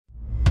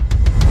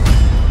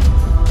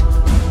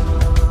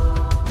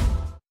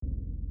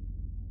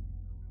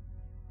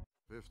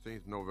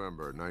16th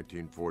November,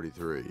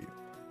 1943.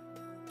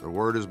 The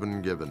word has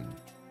been given.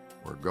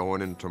 We're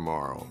going in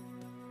tomorrow.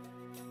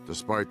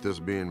 Despite this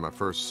being my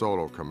first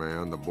solo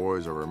command, the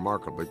boys are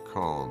remarkably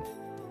calm.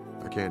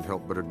 I can't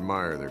help but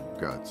admire their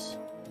guts.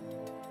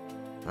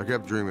 I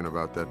kept dreaming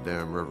about that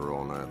damn river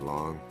all night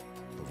long,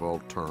 the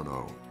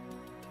Volturno.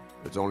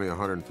 It's only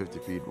 150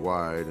 feet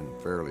wide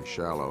and fairly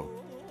shallow,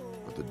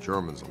 but the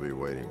Germans will be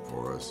waiting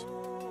for us.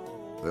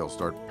 They'll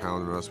start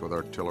pounding us with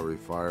artillery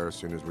fire as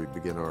soon as we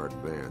begin our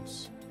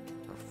advance.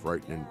 A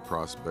frightening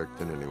prospect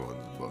in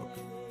anyone's book.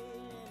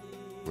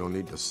 We'll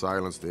need to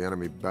silence the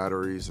enemy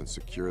batteries and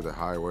secure the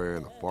highway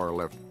on the far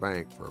left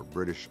bank for a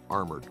British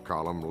armored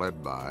column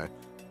led by,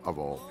 of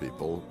all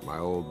people, my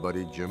old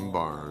buddy Jim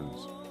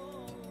Barnes.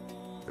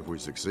 If we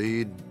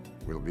succeed,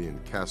 we'll be in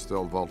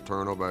Castel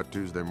Volturno by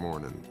Tuesday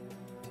morning.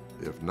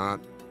 If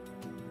not,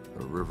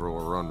 the river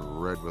will run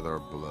red with our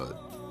blood.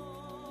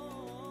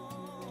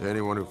 To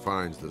anyone who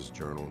finds this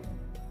journal,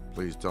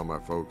 please tell my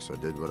folks I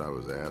did what I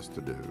was asked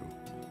to do.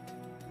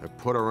 And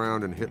put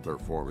around in Hitler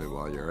for me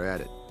while you're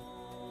at it.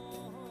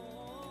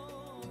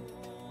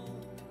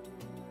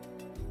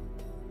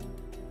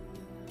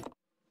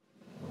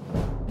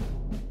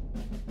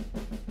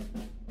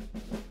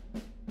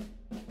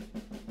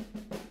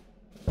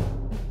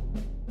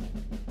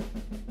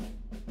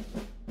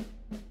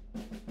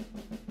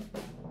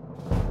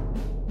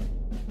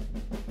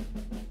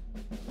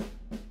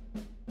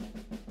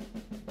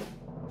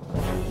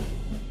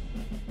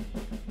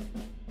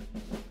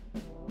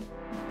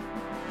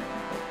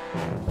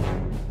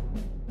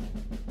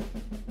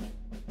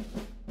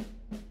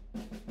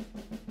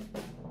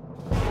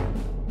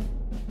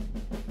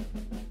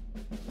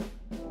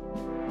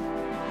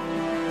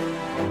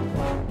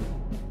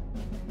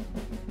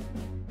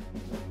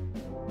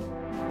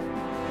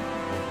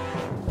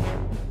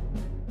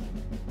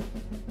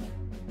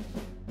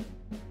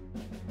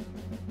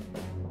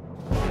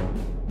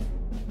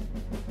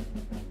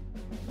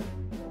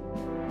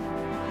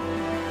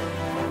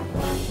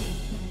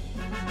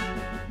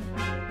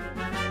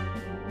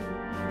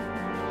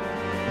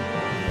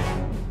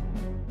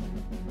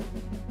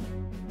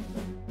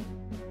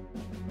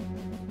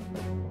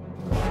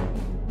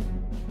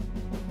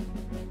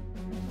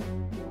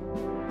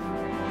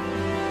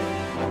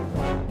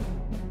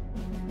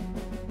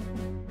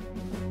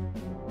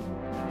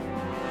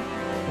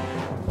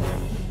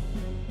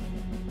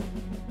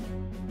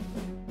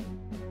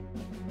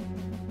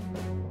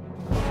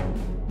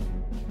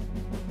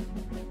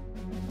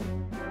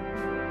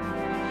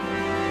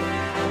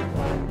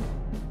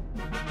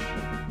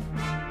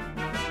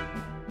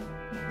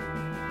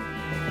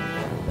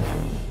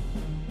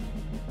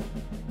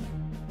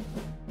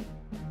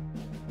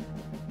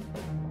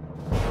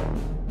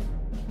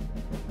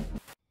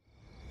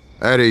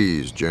 At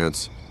ease,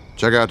 gents.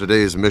 Check out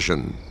today's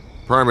mission.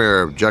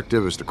 Primary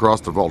objective is to cross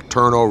the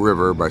Volturno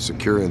River by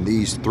securing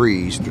these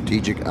 3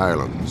 strategic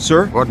islands.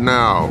 Sir? What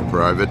now,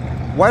 Private?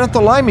 Why don't the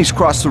Limeys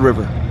cross the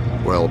river?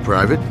 Well,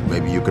 Private,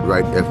 maybe you could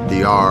write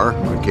FDR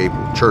on Cape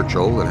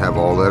Churchill and have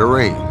all that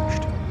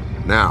arranged.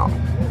 Now.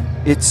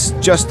 It's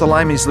just the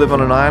Limeys live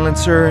on an island,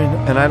 sir,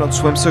 and I don't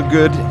swim so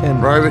good, and...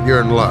 Private,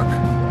 you're in luck.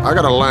 I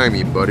got a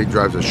Limey buddy,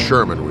 drives a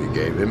Sherman we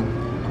gave him.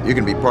 You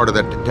can be part of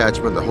that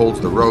detachment that holds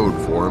the road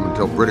for him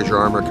until British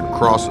armor can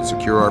cross and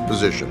secure our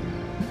position.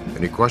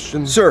 Any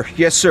questions? Sir,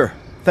 yes, sir.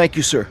 Thank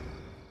you, sir.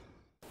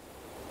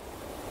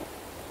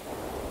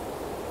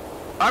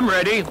 I'm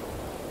ready.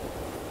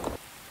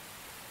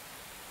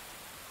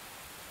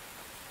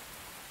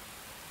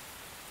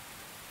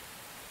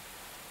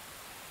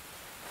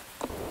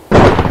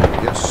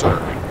 Yes, sir.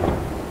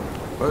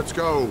 Let's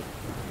go.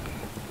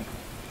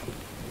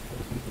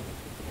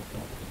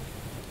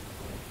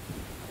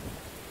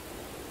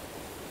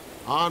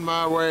 On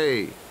my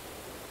way.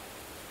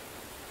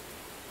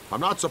 I'm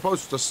not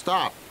supposed to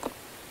stop.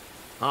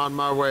 On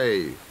my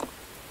way.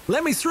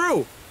 Let me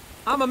through.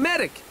 I'm a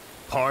medic.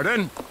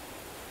 Pardon?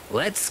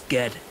 Let's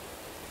get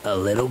a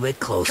little bit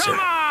closer. Come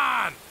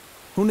on!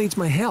 Who needs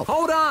my help?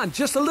 Hold on,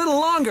 just a little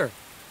longer.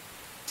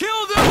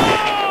 Kill them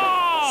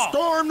all!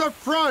 Storm the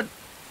front!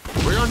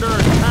 We're under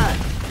attack.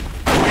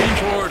 Waiting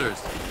for orders.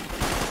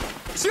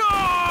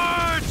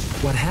 Charge!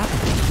 What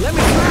happened? Let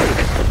me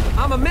through.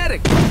 I'm a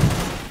medic.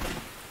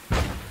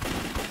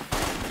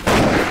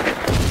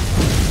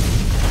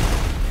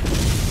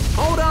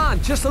 Hold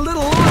on, just a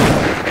little longer.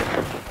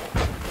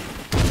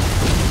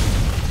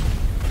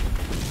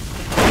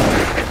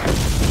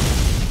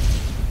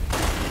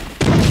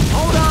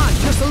 Hold on,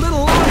 just a little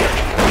longer.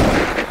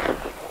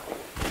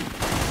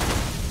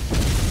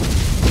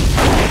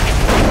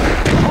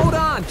 Hold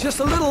on, just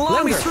a little longer.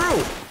 Let me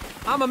through.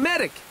 I'm a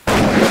medic.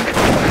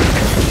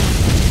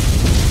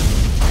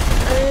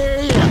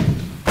 Hey!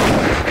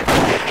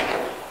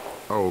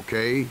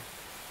 Okay.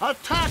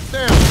 Attack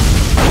them!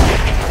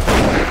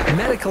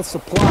 Medical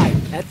supply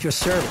at your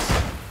service.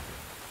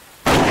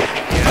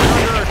 Get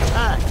under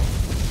attack!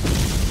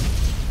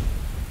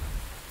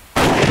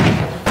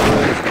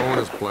 Everything's going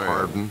as planned.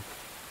 Pardon?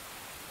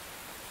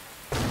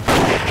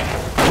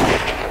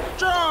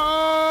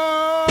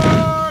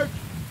 Charge!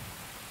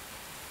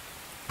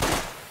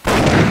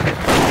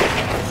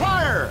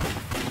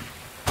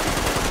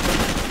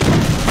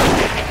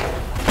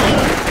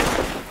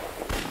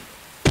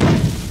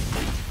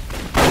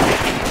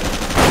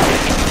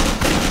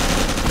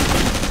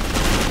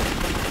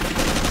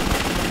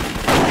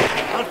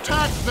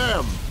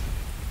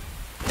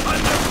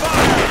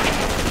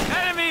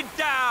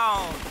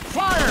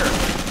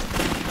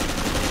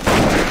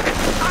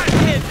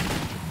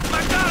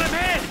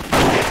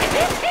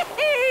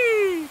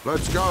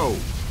 Let's go.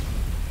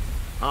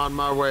 On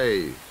my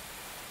way.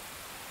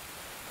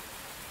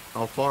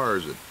 How far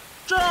is it?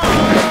 Hooray!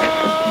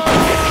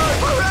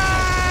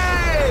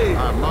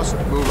 I must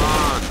move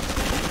on.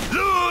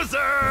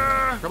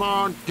 Loser! Come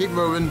on, keep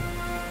moving.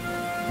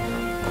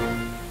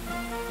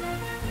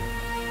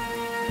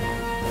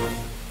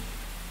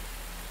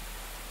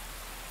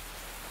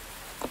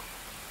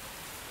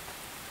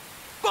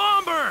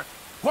 Bomber!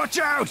 Watch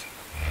out!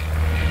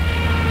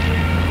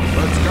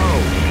 Let's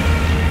go.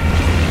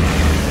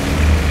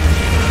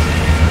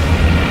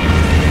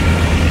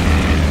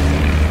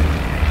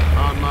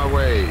 On my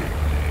way.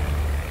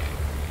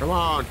 Come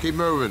on, keep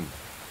moving.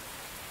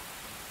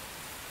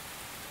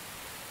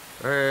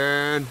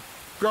 And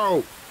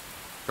go.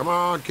 Come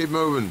on, keep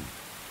moving.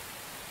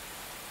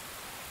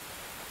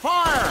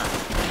 Fire!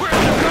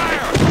 Where's the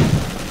fire?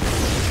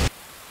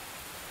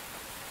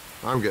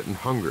 I'm getting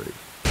hungry.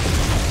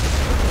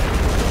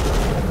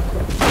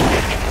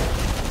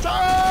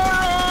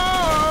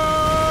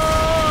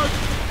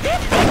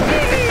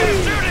 They're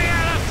shooting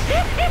at us!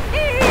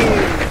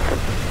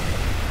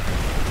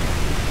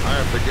 I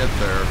have to get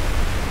there.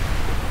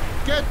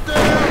 Get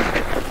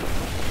them!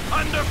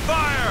 Under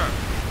fire!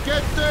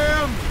 Get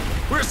them!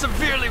 We're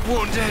severely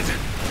wounded!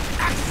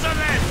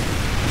 Excellent!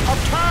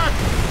 Attack!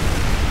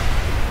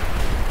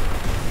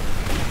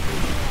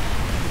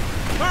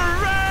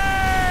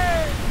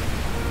 Hooray!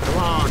 Come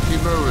on,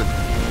 keep moving.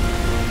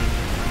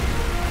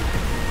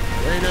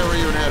 They never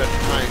even had a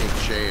tiny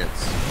chance.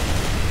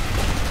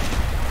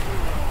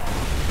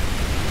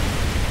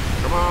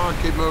 Come on,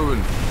 keep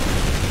moving.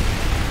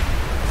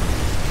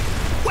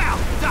 Well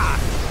done!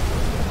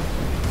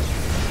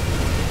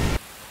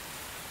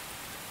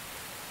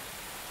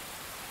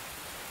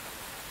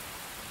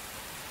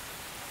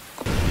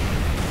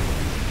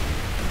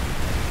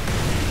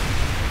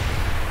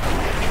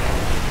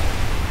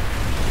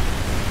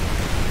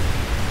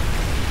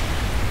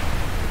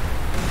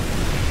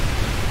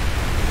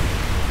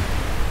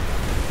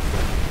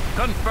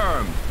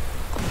 Confirmed.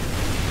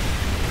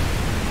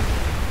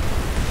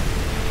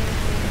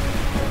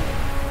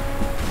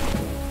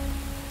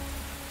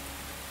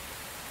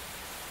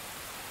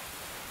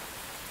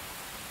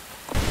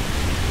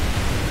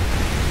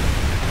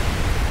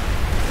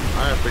 I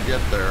have to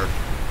get there.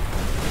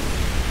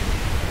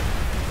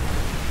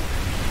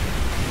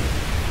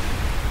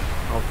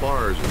 How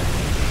far is it?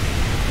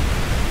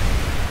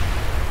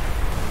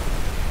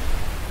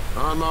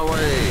 On my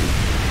way.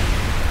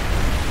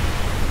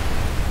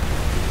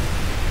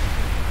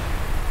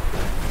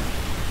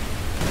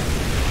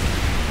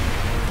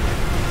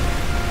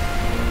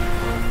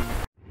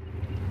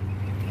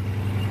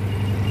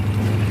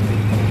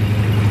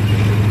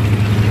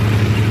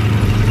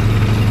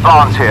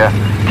 Barnes here.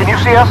 Can you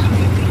see us?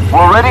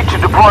 We're ready to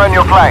deploy on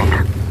your flank.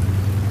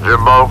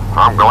 Jimbo,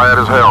 I'm glad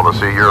as hell to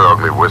see your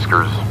ugly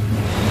whiskers.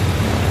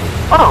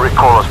 I don't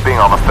recall us being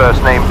on a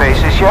first-name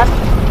basis yet.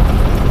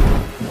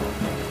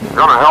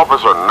 Gonna help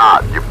us or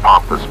not, you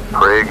pompous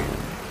prig?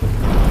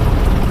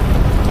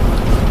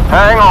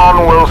 Hang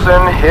on,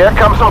 Wilson. Here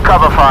comes some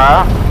cover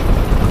fire.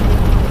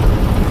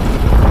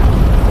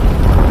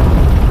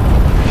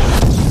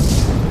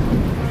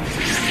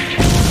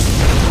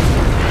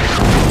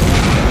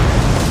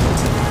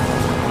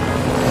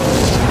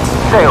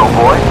 Say, old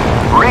boy,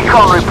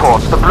 recon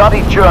reports the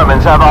bloody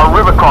Germans have our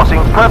river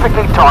crossing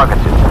perfectly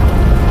targeted.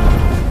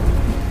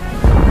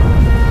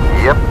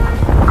 Yep,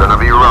 gonna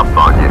be rough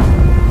on you.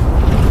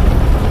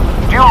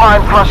 Do you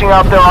mind flushing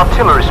out their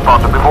artillery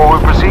spotter before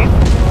we proceed?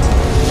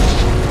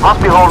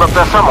 Must be holed up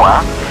there somewhere.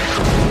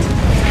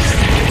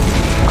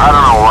 I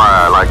don't know why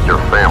I like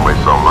your family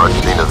so much,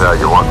 seeing as how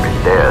you want me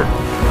dead.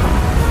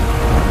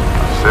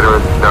 Consider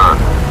it done.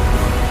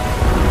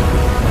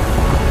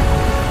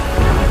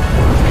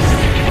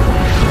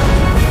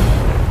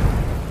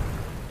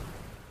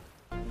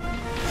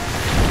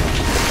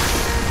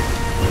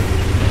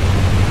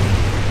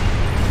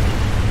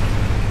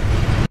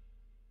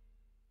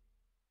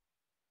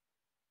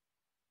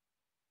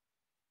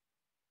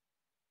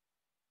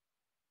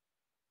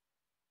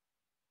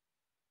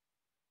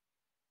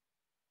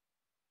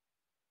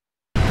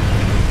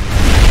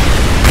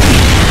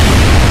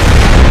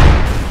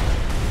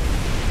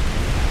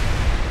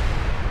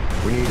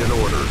 We need an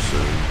order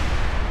soon.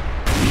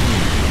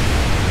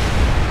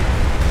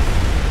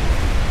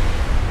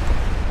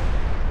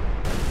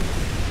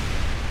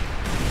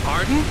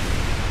 Pardon?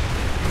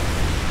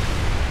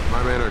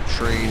 My men are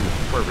trained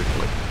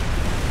perfectly.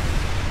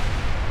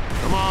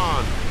 Come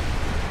on!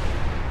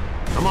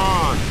 Come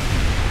on!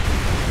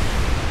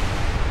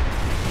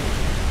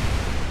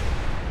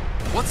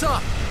 What's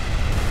up?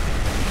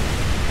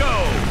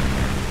 Go!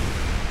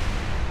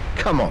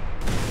 Come on.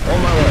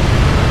 On my way.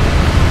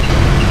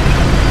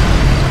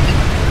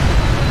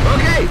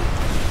 Okay.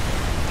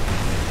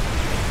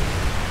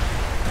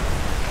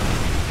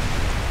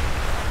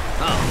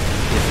 Oh,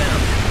 you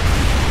found it.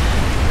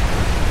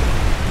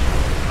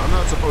 I'm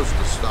not supposed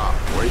to stop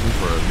waiting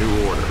for a new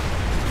order.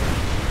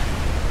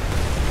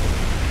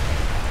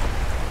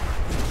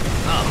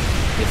 Oh,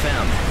 you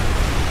found it.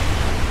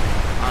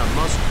 I I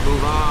must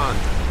move on.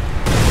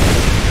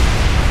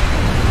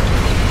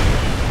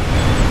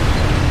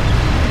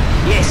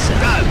 Yes, sir.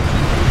 Go!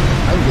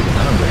 I'm getting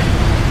hungry.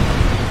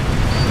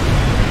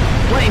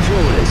 Waiting for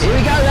orders. Here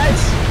we go,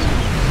 lads.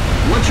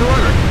 What's your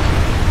order?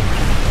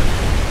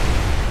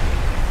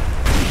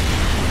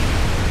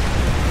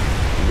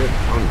 I'm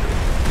getting hungry.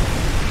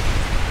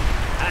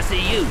 I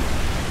see you.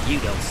 You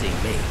don't see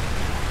me.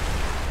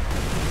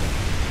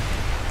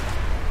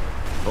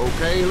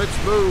 Okay, let's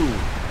move.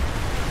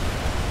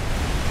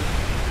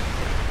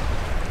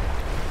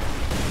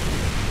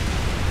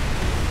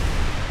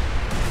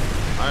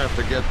 I have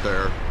to get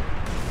there.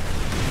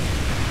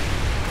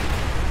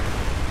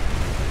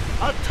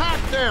 Attack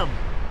them!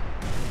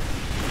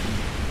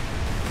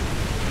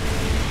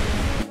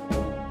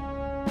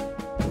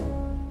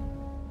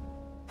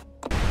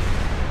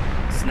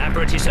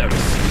 Sniper at your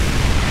service.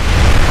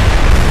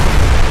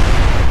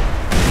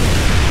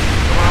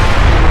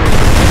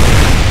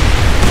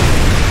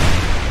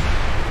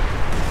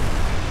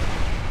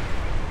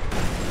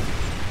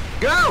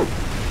 Go!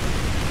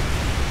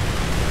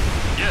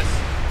 Yes.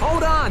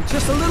 Hold on,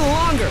 just a little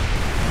longer.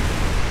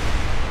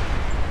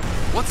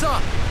 What's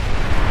up?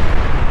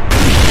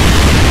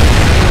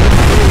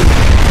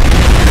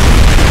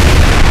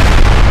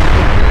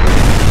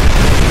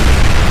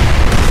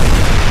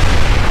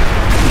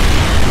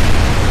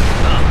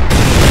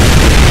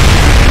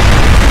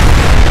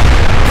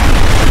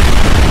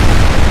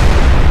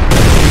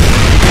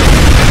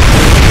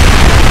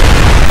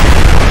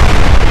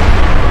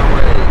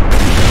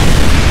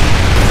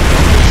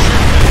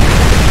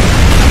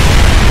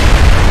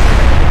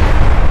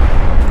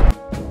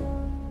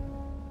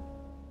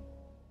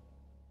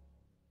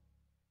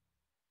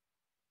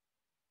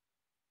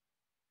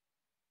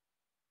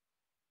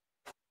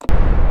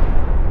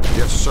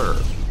 Yes, sir.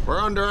 We're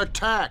under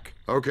attack.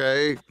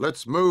 Okay,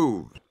 let's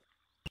move.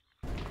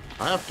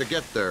 I have to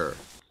get there.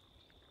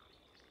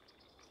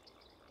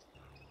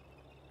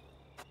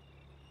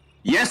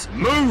 Yes,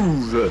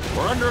 move!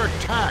 We're under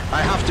attack.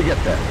 I have to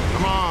get there.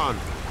 Come on.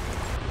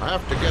 I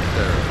have to get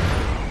there.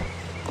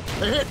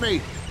 They hit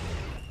me.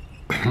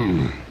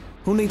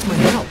 Who needs my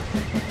help?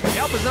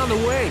 Help is on the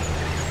way.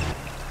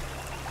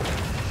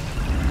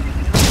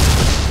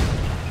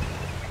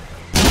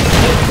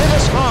 Hit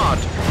us hard.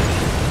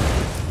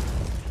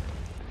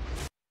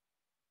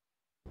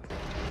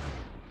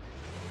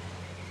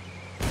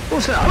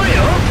 What's up? Hurry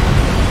up!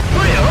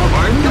 Hurry up!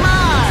 Come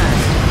on!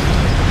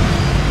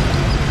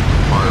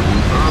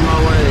 On my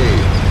way.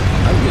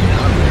 I'm getting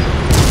hungry.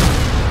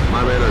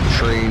 My men are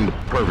trained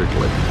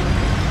perfectly.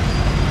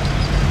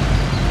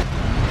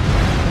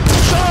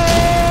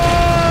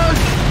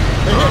 Charge!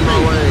 They hit my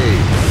way.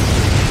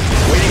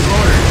 Waiting for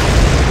orders.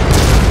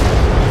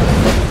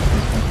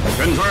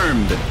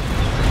 Confirmed.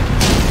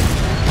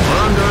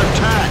 We're under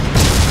attack.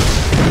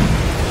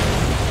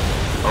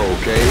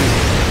 Okay.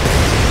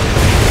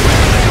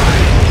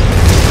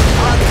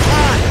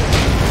 Attack!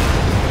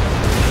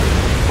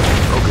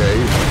 Okay.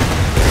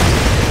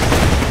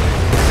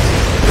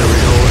 Here we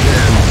go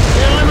again.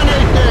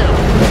 Eliminate them!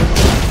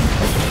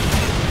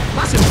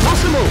 That's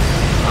impossible.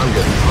 I'm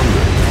getting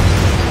hungry.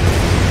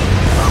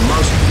 I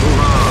must move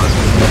on.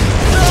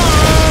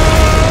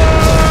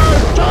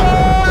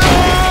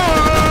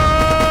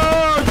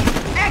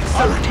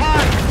 Excellent!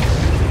 Attack!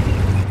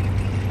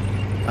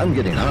 I'm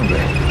getting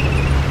hungry.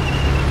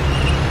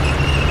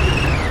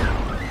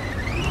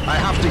 I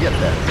have to get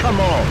there. Come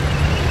on.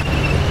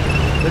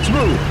 Let's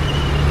move.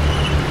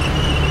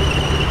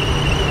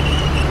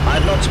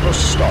 I'm not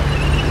supposed to stop.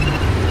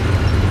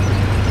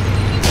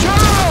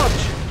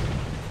 Charge!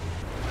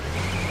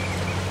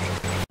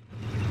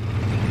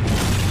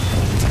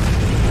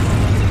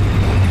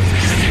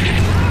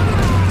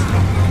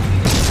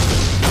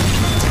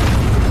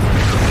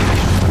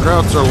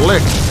 Krauts are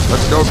licked.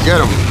 Let's go get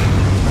them.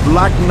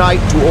 Black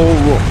Knight to all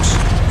rooks.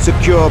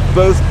 Secure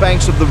both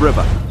banks of the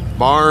river.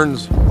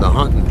 Barnes, the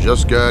hunting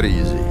just got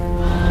easy.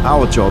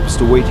 Our job is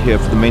to wait here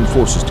for the main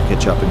forces to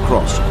catch up and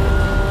cross.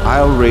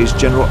 I'll raise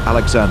General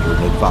Alexander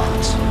in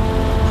advance.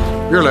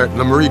 You're letting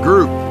them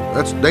regroup.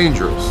 That's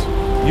dangerous.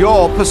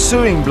 You're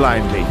pursuing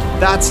blindly.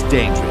 That's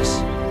dangerous.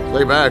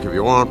 Stay back if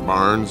you want,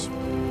 Barnes.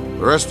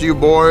 The rest of you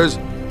boys,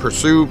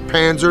 pursue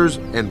Panzers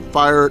and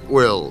fire at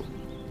will.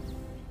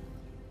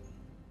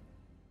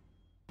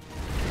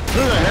 Who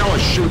the hell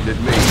is shooting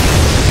at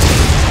me?